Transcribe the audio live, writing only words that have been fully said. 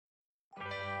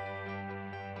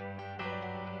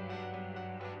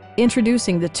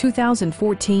Introducing the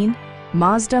 2014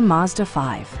 Mazda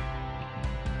Mazda5.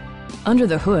 Under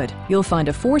the hood, you'll find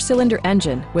a 4-cylinder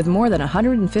engine with more than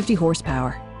 150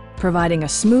 horsepower, providing a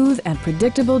smooth and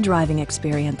predictable driving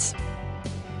experience.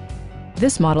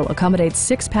 This model accommodates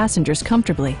 6 passengers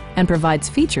comfortably and provides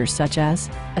features such as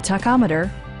a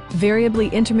tachometer, variably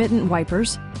intermittent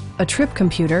wipers, a trip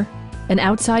computer, an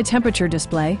outside temperature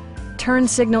display, turn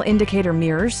signal indicator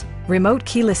mirrors, remote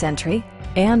keyless entry,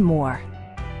 and more.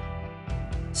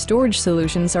 Storage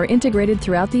solutions are integrated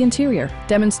throughout the interior,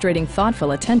 demonstrating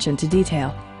thoughtful attention to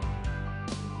detail.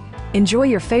 Enjoy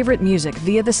your favorite music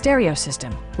via the stereo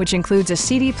system, which includes a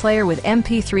CD player with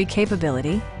MP3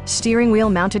 capability, steering wheel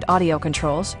mounted audio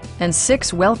controls, and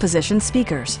 6 well-positioned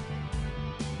speakers.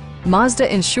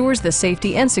 Mazda ensures the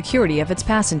safety and security of its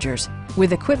passengers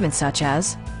with equipment such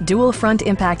as dual front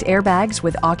impact airbags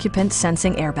with occupant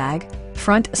sensing airbag,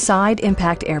 front side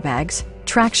impact airbags,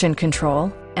 traction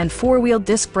control, and 4-wheel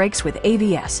disc brakes with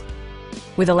ABS.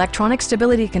 With electronic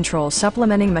stability control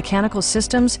supplementing mechanical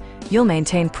systems, you'll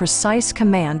maintain precise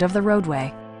command of the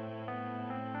roadway.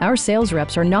 Our sales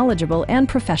reps are knowledgeable and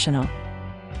professional.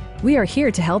 We are here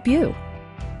to help you.